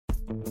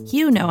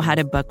You know how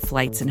to book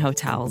flights and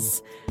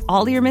hotels.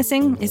 All you're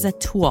missing is a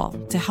tool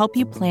to help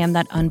you plan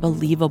that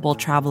unbelievable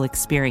travel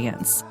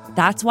experience.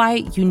 That's why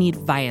you need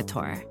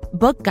Viator.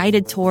 Book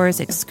guided tours,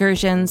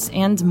 excursions,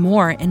 and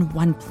more in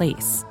one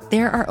place.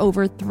 There are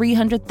over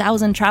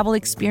 300,000 travel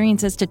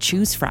experiences to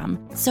choose from,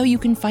 so you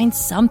can find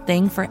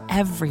something for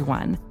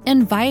everyone.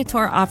 And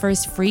Viator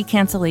offers free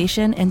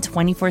cancellation and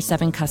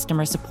 24/7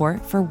 customer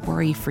support for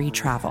worry-free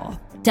travel.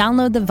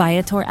 Download the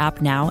Viator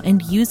app now and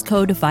use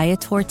code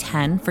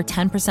Viator10 for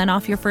 10%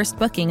 off your first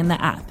booking in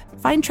the app.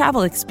 Find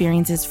travel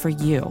experiences for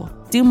you.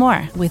 Do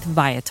more with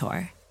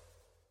Viator.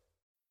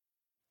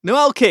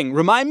 Noelle King,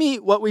 remind me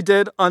what we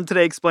did on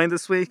Today Explained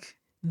this week.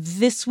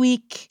 This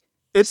week,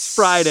 it's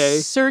Friday.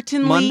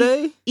 Certainly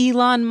Monday?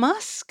 Elon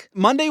Musk.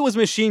 Monday was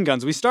machine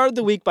guns. We started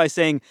the week by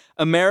saying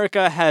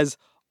America has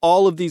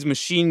all of these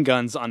machine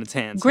guns on its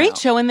hands. Great now.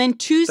 show. And then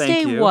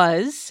Tuesday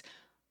was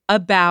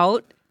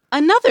about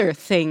another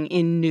thing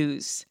in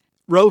news.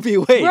 Roe v.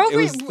 Wade. It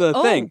was the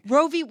thing.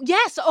 Roe v.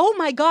 Yes. Oh,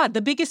 my God.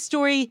 The biggest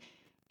story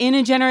in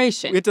a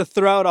generation. We had to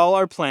throw out all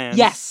our plans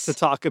to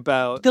talk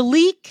about the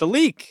leak. The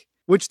leak,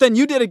 which then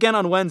you did again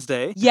on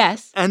Wednesday.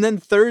 Yes. And then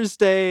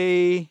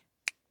Thursday.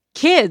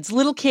 Kids,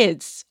 little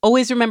kids.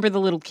 Always remember the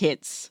little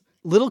kids.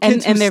 Little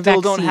kids and who their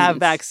still vaccines. don't have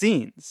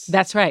vaccines.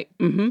 That's right.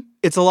 Mm-hmm.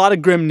 It's a lot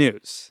of grim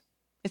news.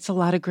 It's a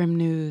lot of grim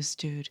news,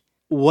 dude.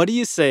 What do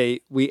you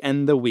say we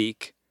end the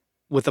week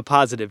with a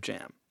positive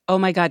jam? Oh,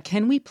 my God.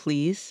 Can we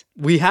please?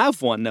 We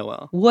have one,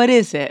 Noelle. What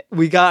is it?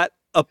 We got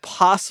a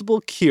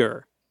possible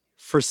cure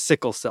for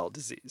sickle cell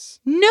disease.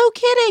 No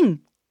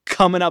kidding.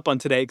 Coming up on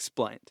Today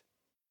Explained.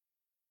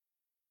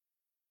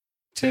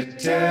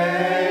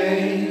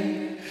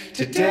 Today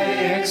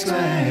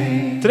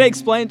Explained. Today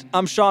Explained,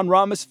 I'm Sean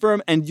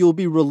Rameswaram, and you'll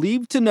be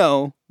relieved to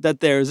know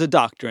that there's a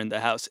doctor in the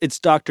house. It's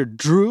Dr.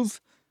 Dhruv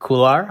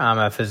Khullar. I'm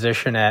a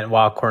physician at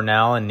Weill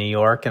Cornell in New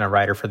York and a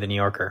writer for The New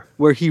Yorker,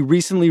 where he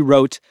recently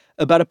wrote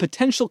about a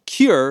potential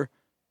cure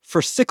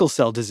for sickle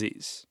cell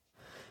disease.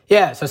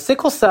 Yeah, so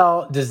sickle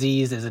cell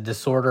disease is a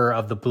disorder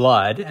of the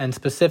blood, and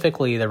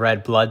specifically the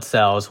red blood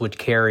cells, which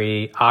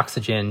carry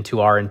oxygen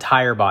to our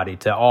entire body,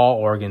 to all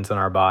organs in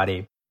our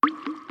body.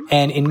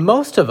 And in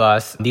most of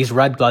us, these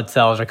red blood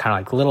cells are kind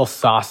of like little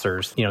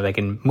saucers. You know, they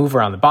can move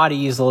around the body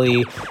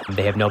easily.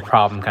 They have no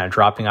problem kind of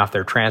dropping off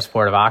their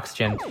transport of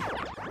oxygen.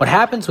 What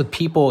happens with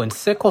people in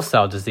sickle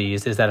cell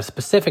disease is that a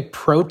specific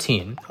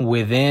protein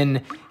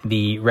within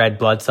the red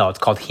blood cell, it's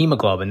called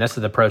hemoglobin. This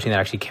is the protein that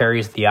actually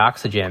carries the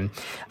oxygen.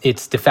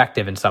 It's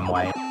defective in some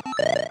way.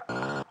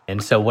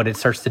 And so what it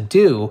starts to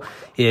do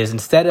is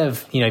instead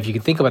of, if you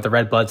can think about the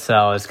red blood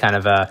cell as kind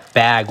of a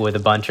bag with a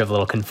bunch of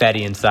little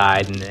confetti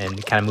inside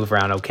and kind of move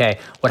around okay,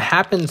 what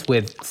happens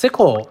with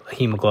sickle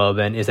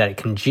hemoglobin is that it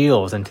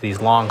congeals into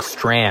these long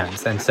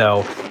strands. And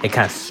so it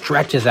kind of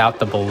stretches out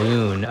the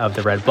balloon of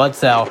the red blood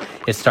cell.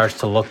 It starts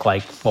to look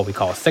like what we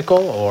call a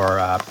sickle or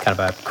kind of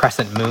a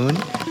crescent moon.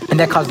 And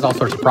that causes all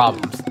sorts of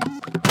problems.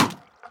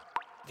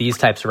 These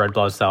types of red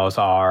blood cells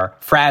are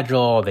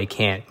fragile. They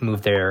can't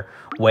move their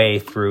way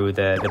through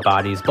the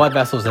body's blood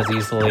vessels as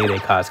easily. They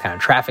cause kind of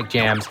traffic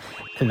jams.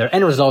 And the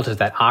end result is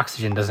that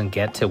oxygen doesn't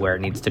get to where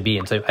it needs to be.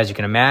 And so as you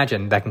can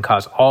imagine, that can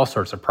cause all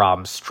sorts of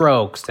problems,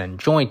 strokes and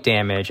joint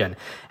damage and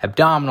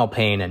abdominal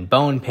pain and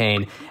bone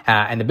pain.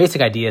 And the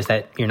basic idea is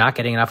that you're not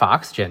getting enough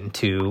oxygen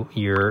to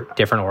your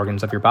different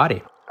organs of your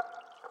body.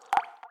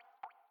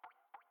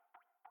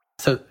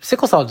 So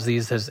sickle cell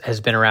disease has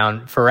been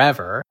around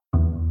forever.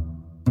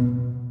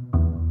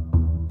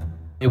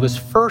 It was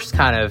first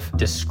kind of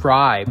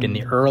described in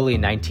the early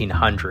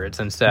 1900s.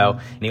 And so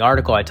in the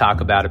article, I talk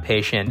about a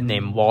patient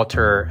named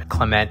Walter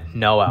Clement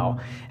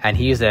Noel. And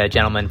he's a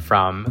gentleman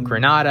from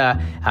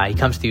Grenada. He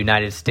comes to the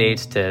United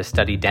States to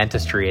study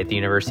dentistry at the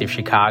University of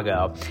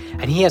Chicago.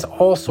 And he has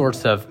all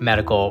sorts of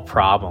medical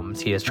problems.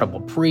 He has trouble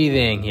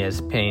breathing. He has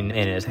pain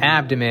in his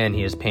abdomen.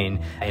 He has pain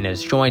in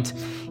his joints.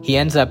 He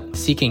ends up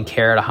seeking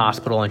care at a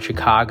hospital in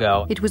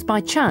Chicago. It was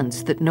by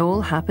chance that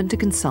Noel happened to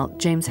consult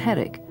James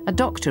Herrick, a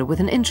doctor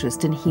with an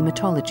interest in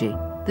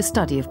hematology, the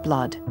study of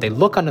blood. They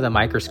look under the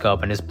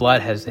microscope and his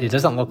blood it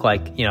doesn't look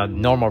like,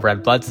 normal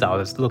red blood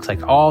cells. It looks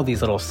like all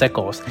these little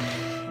sickles.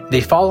 They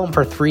follow him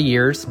for 3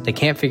 years. They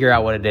can't figure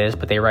out what it is,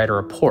 but they write a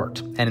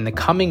report. And in the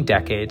coming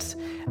decades,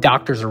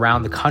 doctors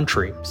around the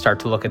country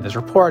start to look at this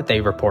report. They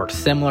report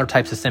similar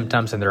types of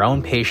symptoms in their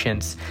own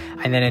patients.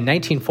 And then in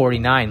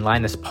 1949,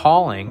 Linus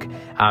Pauling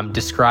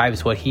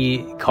describes what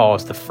he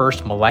calls the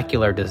first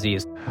molecular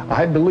disease.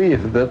 I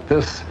believe that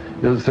this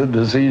is a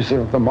disease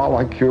of the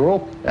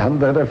molecule, and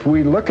that if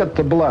we look at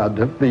the blood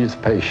of these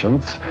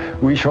patients,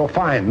 we shall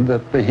find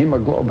that the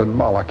hemoglobin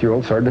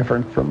molecules are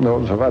different from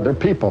those of other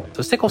people.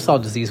 So sickle cell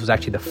disease was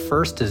actually the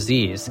first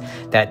disease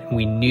that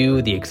we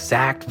knew the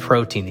exact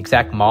protein, the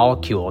exact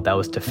molecule that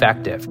was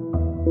defective.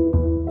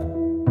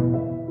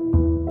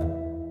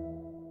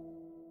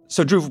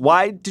 So, Dhruv,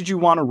 why did you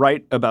want to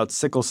write about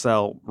sickle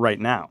cell right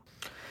now?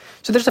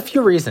 So there's a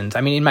few reasons.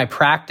 I mean, in my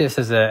practice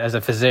as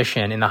a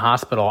physician in the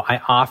hospital,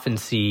 I often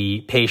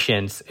see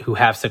patients who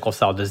have sickle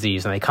cell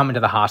disease, and they come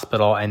into the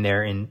hospital and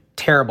they're in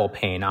terrible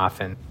pain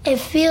often. It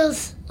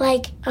feels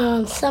like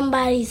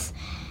somebody's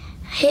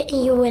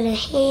hitting you with a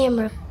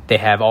hammer. They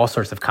have all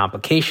sorts of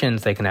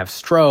complications. They can have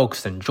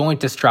strokes and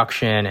joint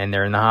destruction, and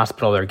they're in the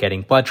hospital. They're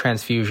getting blood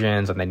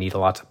transfusions, and they need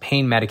lots of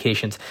pain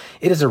medications.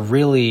 It is a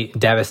really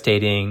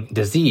devastating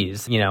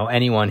disease. You know,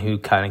 anyone who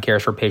kind of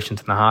cares for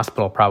patients in the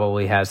hospital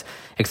probably has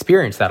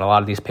experienced that. A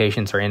lot of these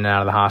patients are in and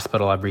out of the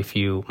hospital every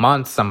few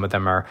months. Some of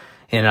them are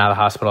in and out of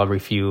the hospital every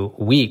few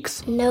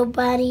weeks.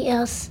 Nobody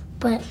else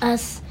but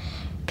us,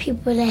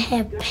 people that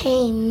have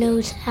pain,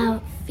 knows how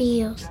it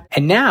feels.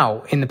 And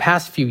now, in the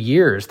past few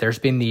years, there's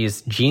been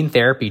these gene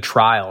therapy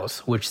trials,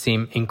 which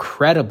seem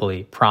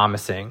incredibly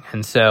promising.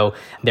 And so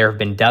there have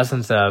been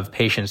dozens of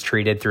patients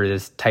treated through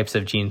these types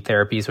of gene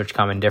therapies, which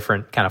come in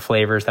different kind of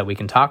flavors that we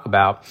can talk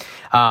about.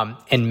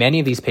 And many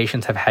of these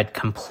patients have had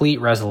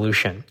complete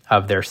resolution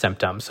of their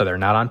symptoms. So they're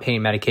not on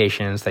pain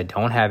medications. They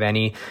don't have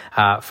any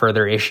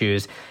further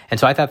issues. And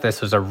so I thought this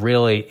was a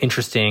really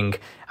interesting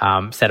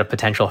set of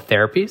potential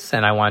therapies,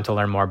 and I wanted to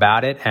learn more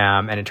about it.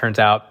 And it turns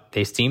out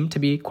they seem to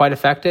be quite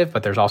effective,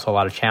 but there's also a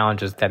lot of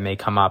challenges that may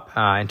come up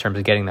in terms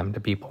of getting them to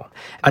people.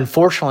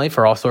 Unfortunately,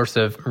 for all sorts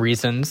of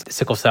reasons,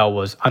 sickle cell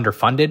was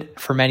underfunded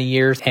for many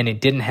years, and it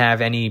didn't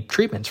have any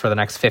treatments for the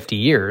next 50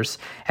 years.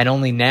 And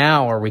only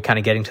now are we kind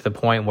of getting to the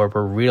point where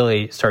we're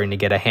really starting to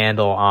get a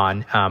handle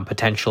on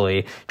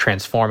potentially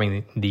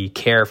transforming the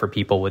care for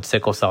people with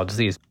sickle cell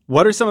disease.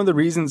 What are some of the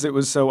reasons it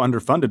was so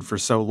underfunded for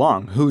so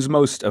long? Who's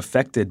most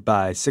affected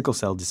by sickle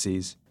cell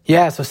disease?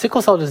 Yeah, so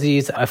sickle cell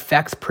disease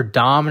affects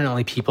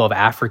predominantly people of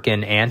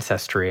African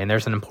ancestry, and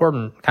there's an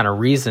important kind of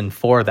reason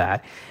for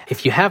that.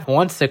 If you have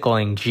one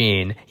sickling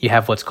gene, you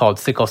have what's called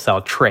sickle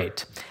cell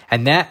trait,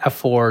 and that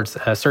affords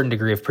a certain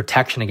degree of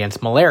protection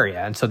against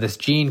malaria. And so this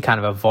gene kind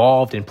of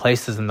evolved in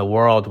places in the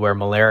world where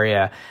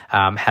malaria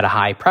had a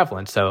high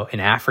prevalence. So in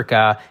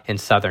Africa, in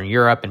Southern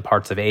Europe, in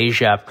parts of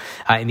Asia,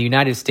 in the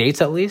United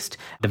States at least,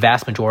 the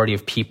vast majority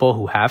of people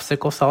who have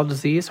sickle cell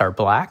disease are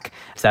Black.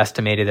 It's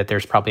estimated that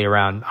there's probably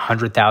around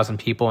 100,000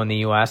 people in the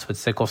U.S. with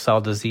sickle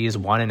cell disease.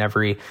 1 in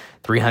every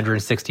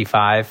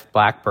 365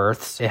 Black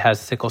births, it has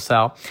sickle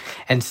cell.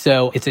 And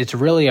so it's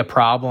really a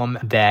problem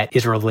that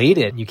is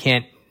related. You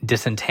can't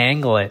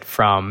disentangle it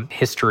from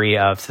history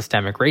of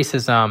systemic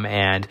racism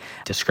and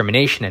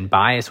discrimination and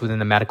bias within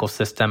the medical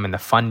system and the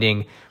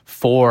funding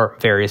for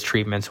various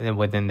treatments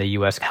within the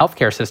U.S.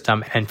 healthcare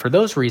system. And for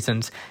those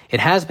reasons, it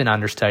has been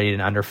understudied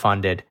and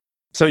underfunded.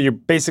 So you're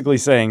basically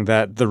saying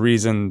that the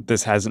reason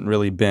this hasn't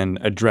really been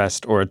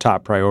addressed or a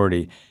top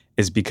priority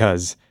is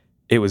because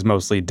it was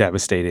mostly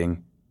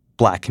devastating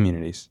Black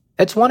communities.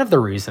 That's one of the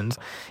reasons.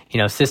 You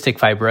know, cystic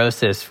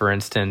fibrosis, for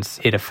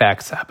instance, it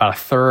affects about a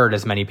third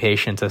as many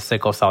patients as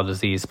sickle cell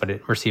disease, but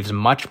it receives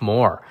much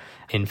more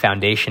in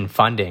foundation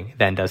funding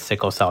than does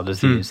sickle cell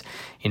disease.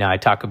 You know, I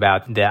talk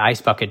about the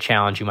Ice Bucket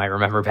Challenge, you might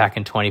remember back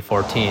in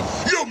 2014.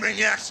 You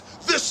maniacs,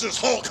 this is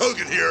Hulk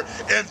Hogan here,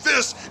 and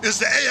this is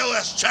the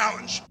ALS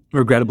Challenge.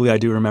 Regrettably, I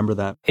do remember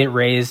that. It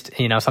raised,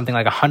 something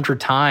like 100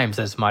 times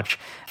as much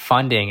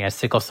funding as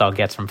sickle cell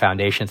gets from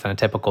foundations in a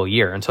typical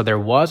year. And so there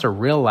was a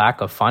real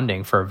lack of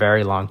funding for a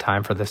very long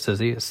time for this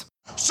disease.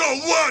 So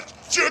what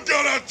you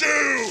gonna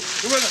do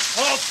when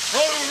Hulk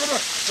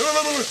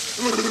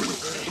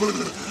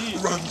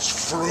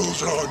runs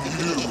frozen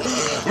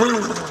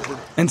on you?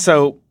 And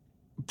so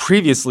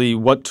previously,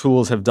 what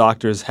tools have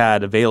doctors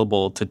had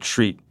available to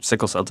treat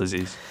sickle cell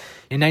disease?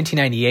 In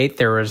 1998,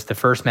 there was the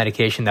first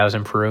medication that was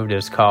approved. It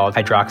was called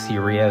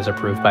hydroxyurea. It was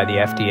approved by the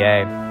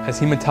FDA.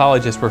 As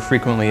hematologists, we're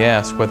frequently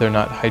asked whether or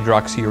not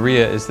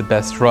hydroxyurea is the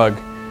best drug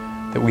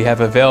that we have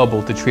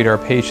available to treat our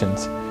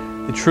patients.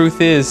 The truth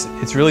is,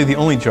 it's really the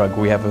only drug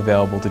we have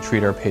available to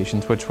treat our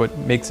patients, which what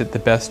makes it the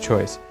best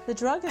choice.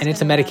 And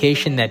it's a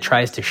medication that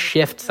tries to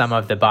shift some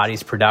of the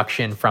body's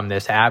production from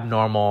this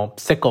abnormal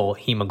sickle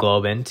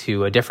hemoglobin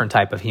to a different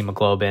type of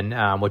hemoglobin,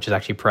 which is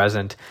actually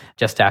present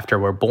just after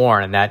we're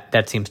born. And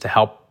that seems to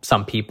help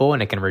some people,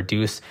 and it can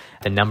reduce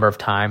the number of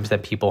times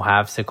that people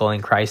have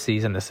sickling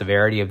crises and the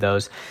severity of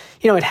those.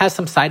 It has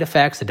some side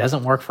effects. It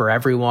doesn't work for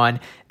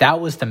everyone.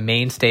 That was the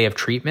mainstay of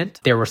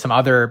treatment. There were some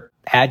other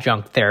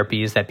adjunct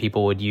therapies that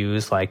people would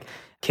use, like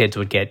kids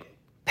would get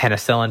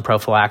penicillin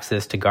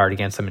prophylaxis to guard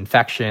against some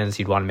infections.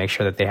 You'd want to make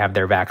sure that they have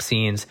their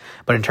vaccines.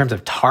 But in terms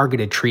of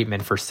targeted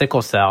treatment for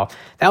sickle cell,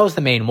 that was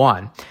the main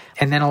one.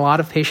 And then a lot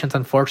of patients,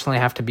 unfortunately,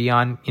 have to be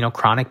on,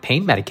 chronic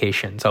pain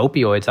medications,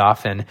 opioids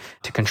often,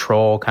 to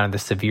control kind of the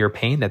severe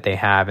pain that they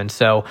have. And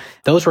so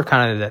those were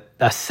kind of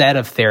a set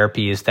of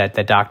therapies that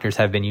doctors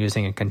have been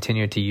using and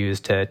continue to use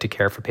to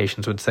care for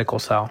patients with sickle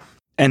cell.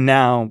 And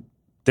now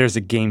there's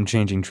a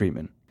game-changing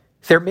treatment.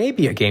 There may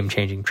be a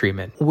game-changing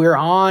treatment. We're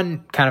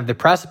on kind of the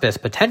precipice,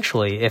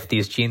 potentially, if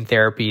these gene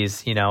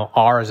therapies,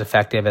 are as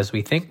effective as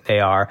we think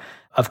they are,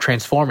 of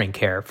transforming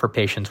care for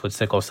patients with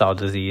sickle cell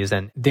disease.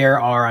 And there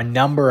are a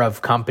number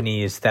of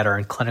companies that are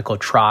in clinical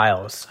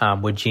trials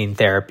with gene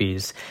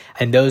therapies.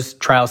 And those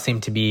trials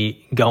seem to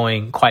be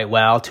going quite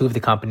well. Two of the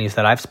companies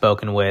that I've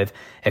spoken with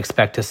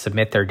expect to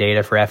submit their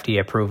data for FDA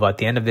approval at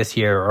the end of this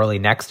year or early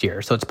next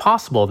year. So it's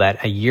possible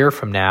that a year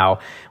from now,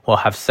 we'll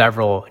have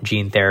several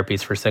gene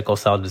therapies for sickle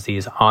cell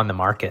disease on the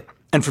market.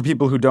 And for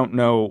people who don't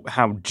know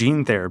how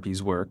gene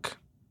therapies work,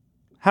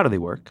 how do they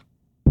work?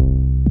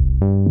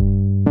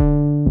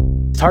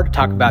 It's hard to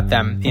talk about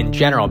them in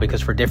general because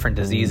for different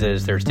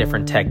diseases, there's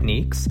different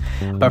techniques.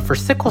 But for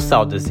sickle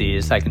cell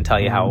disease, I can tell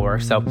you how it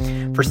works. So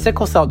for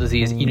sickle cell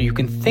disease, you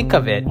can think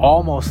of it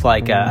almost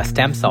like a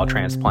stem cell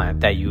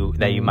transplant that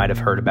you might have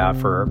heard about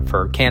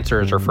for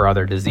cancers or for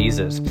other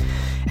diseases.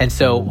 And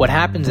so what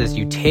happens is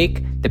you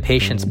take the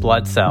patient's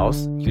blood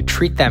cells, you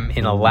treat them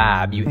in a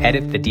lab, you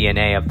edit the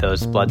DNA of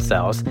those blood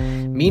cells.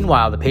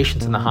 Meanwhile, the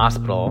patients in the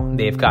hospital,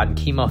 they've gotten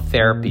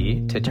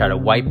chemotherapy to try to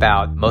wipe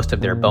out most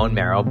of their bone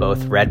marrow,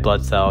 both red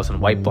blood cells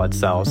and white blood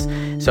cells.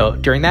 So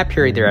during that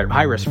period, they're at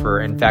high risk for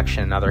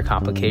infection and other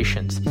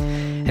complications.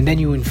 And then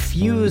you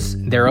infuse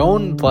their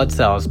own blood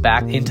cells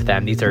back into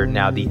them. These are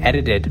now the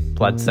edited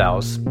blood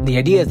cells. The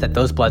idea is that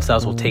those blood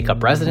cells will take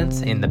up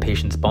residence in the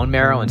patient's bone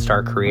marrow and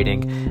start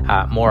creating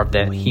more of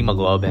the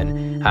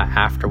hemoglobin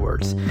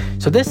afterwards.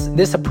 So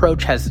this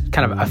approach has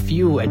kind of a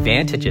few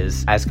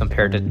advantages as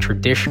compared to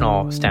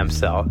traditional stem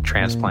cell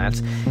transplants.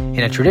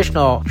 In a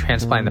traditional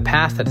transplant in the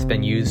past that has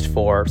been used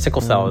for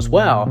sickle cell as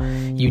well,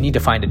 you need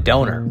to find a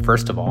donor,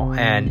 first of all.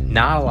 And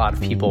not a lot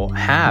of people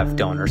have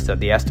donors. So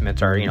the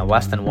estimates are,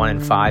 less than 1 in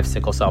 5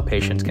 sickle cell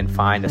patients can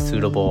find a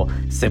suitable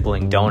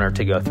sibling donor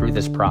to go through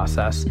this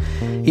process.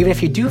 Even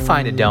if you do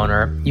find a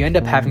donor, you end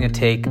up having to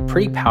take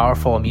pretty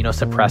powerful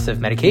immunosuppressive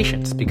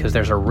medications because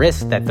there's a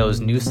risk that those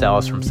new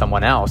cells from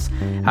someone else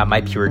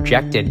might be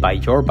rejected by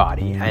your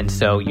body. And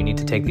so you need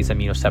to take these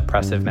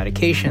immunosuppressive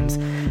medications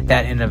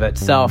that in of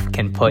itself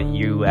can put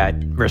you at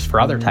risk for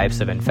other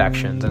types of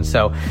infections. And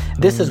so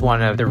this is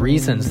one of the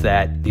reasons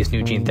that these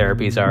new gene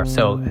therapies are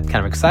so kind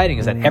of exciting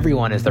is that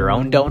everyone is their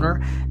own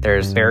donor.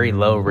 There's very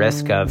low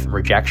risk of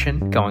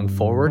rejection going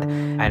forward.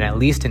 And at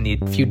least in the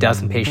few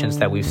dozen patients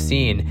that we've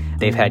seen,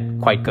 they've had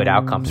quite good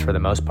outcomes for the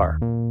most part.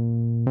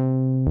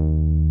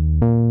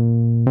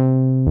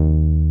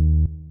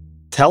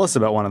 Tell us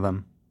about one of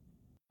them.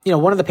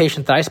 One of the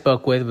patients that I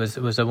spoke with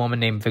was a woman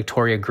named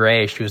Victoria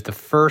Gray. She was the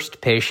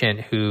first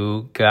patient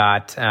who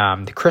got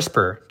the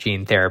CRISPR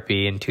gene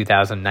therapy in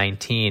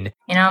 2019.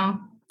 And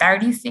I'm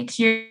 36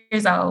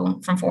 years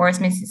old from Forest,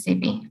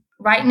 Mississippi.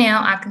 Right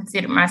now, I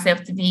consider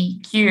myself to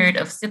be cured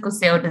of sickle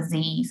cell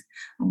disease,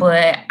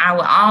 but I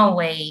will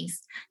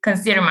always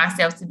consider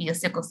myself to be a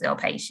sickle cell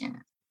patient.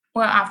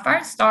 Well, I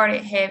first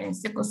started having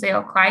sickle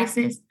cell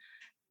crisis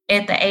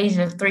at the age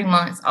of 3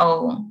 months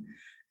old.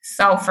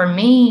 So for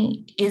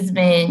me, it's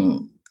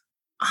been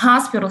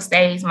hospital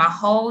stays my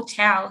whole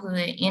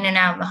childhood, in and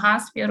out of the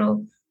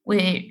hospital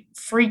with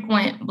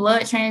frequent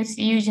blood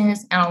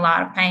transfusions and a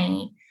lot of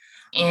pain.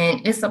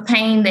 And it's a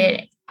pain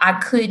that I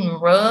couldn't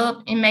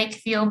rub and make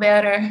feel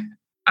better.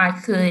 I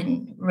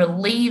couldn't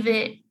relieve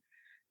it.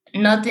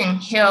 Nothing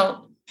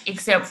helped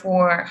except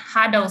for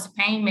high-dose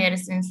pain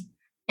medicines.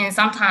 And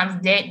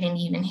sometimes that didn't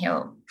even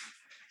help.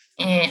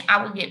 And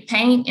I would get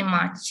pain in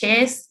my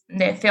chest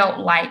that felt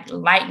like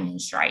lightning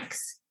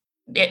strikes.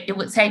 It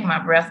would take my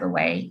breath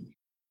away.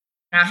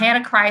 And I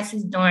had a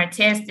crisis during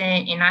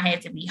testing, and I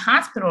had to be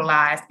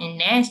hospitalized in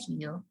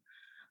Nashville.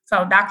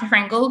 So Dr.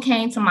 Frank Gould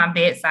came to my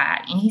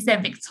bedside, and he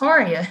said,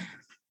 "Victoria,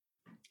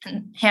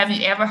 have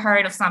you ever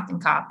heard of something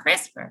called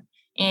CRISPR?"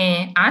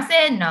 And I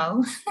said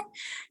no.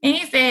 And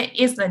he said,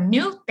 "It's a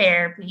new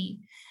therapy.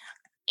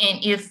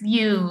 And if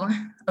you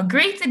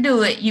agree to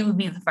do it, you would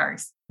be the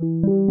first."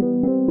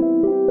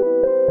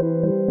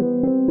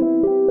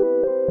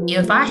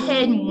 If I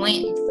hadn't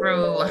went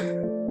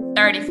through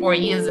 34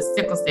 years of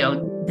sickle cell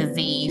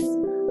disease,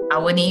 I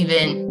wouldn't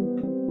even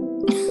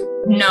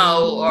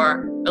know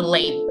or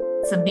relate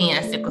to being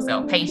a sickle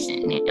cell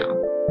patient now.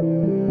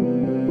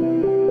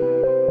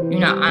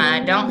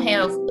 I don't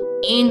have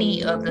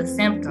any of the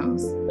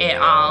symptoms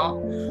at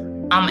all.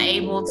 I'm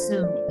able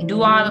to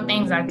do all the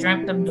things I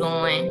dreamt of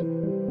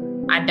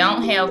doing. I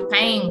don't have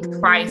pain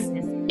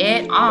crisis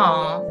at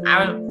all.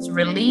 I was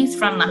released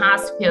from the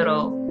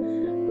hospital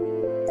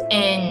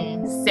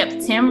in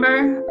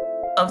September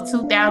of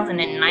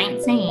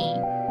 2019,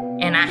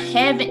 and I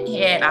haven't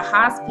had a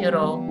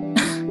hospital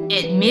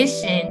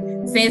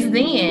admission since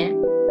then.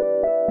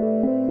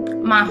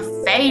 My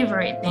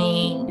favorite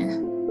thing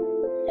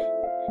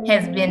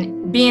has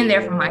been being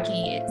there for my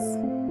kids,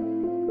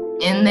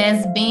 and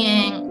that's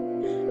being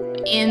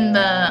in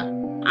the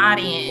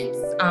audience,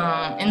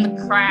 in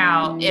the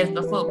crowd at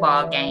the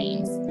football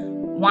games,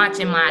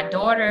 watching my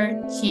daughter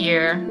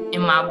cheer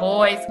and my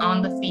boys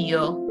on the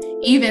field,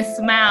 even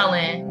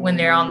smiling when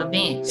they're on the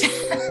bench.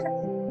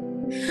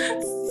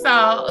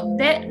 So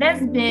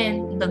that's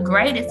been the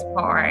greatest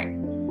part.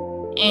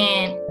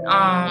 And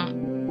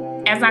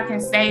as I can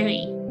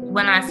say,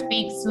 when I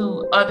speak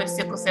to other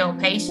sickle cell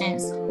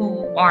patients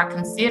who are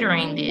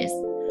considering this,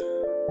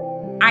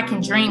 I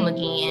can dream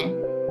again.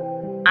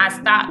 I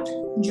stopped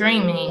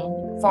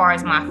dreaming as far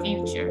as my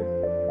future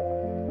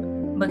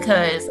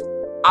because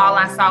all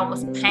I saw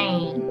was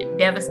pain,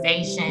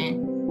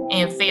 devastation,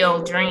 and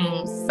failed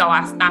dreams, so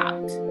I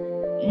stopped.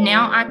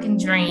 Now I can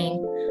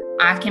dream,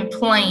 I can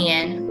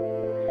plan,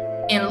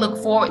 and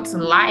look forward to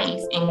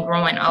life and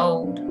growing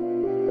old.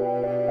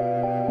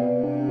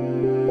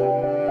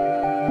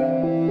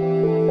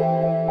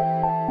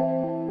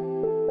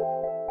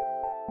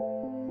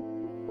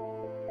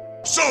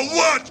 So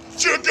what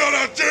you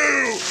gonna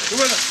do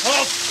when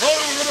Hulk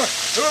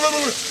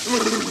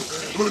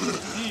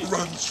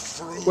runs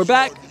through? We're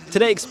back.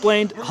 Today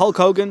Explained, Hulk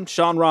Hogan,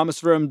 Sean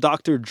Rameswaram,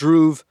 Dr.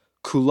 Dhruv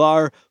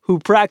Khullar, who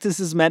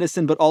practices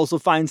medicine but also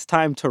finds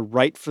time to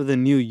write for The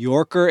New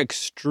Yorker.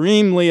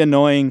 Extremely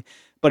annoying,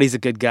 but he's a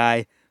good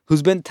guy,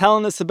 who's been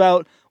telling us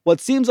about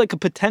what seems like a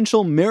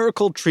potential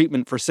miracle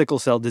treatment for sickle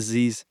cell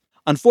disease.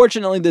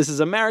 Unfortunately, this is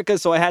America,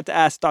 so I had to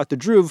ask Dr.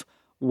 Dhruv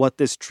what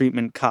this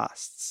treatment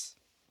costs.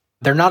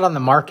 They're not on the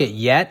market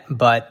yet,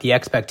 but the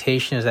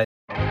expectation is that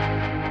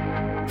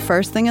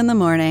first thing in the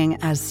morning,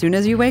 as soon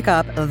as you wake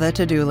up, the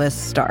to-do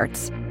list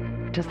starts.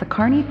 Does the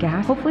car need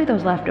gas? Hopefully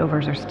those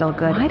leftovers are still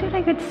good. Why did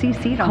I get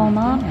CC'd on Call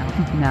Mom?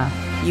 No.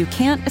 You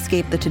can't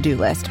escape the to-do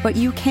list, but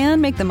you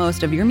can make the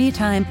most of your me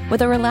time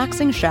with a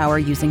relaxing shower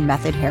using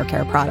Method Hair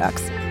Care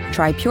products.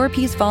 Try Pure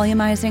Peace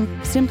Volumizing,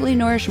 Simply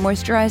Nourish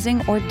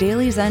Moisturizing, or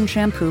Daily Zen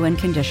Shampoo and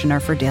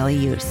Conditioner for daily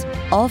use.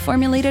 All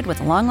formulated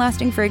with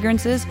long-lasting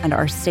fragrances and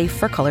are safe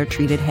for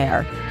color-treated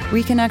hair.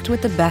 Reconnect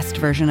with the best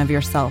version of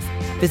yourself.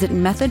 Visit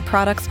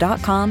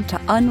methodproducts.com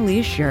to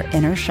unleash your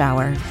inner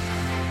shower.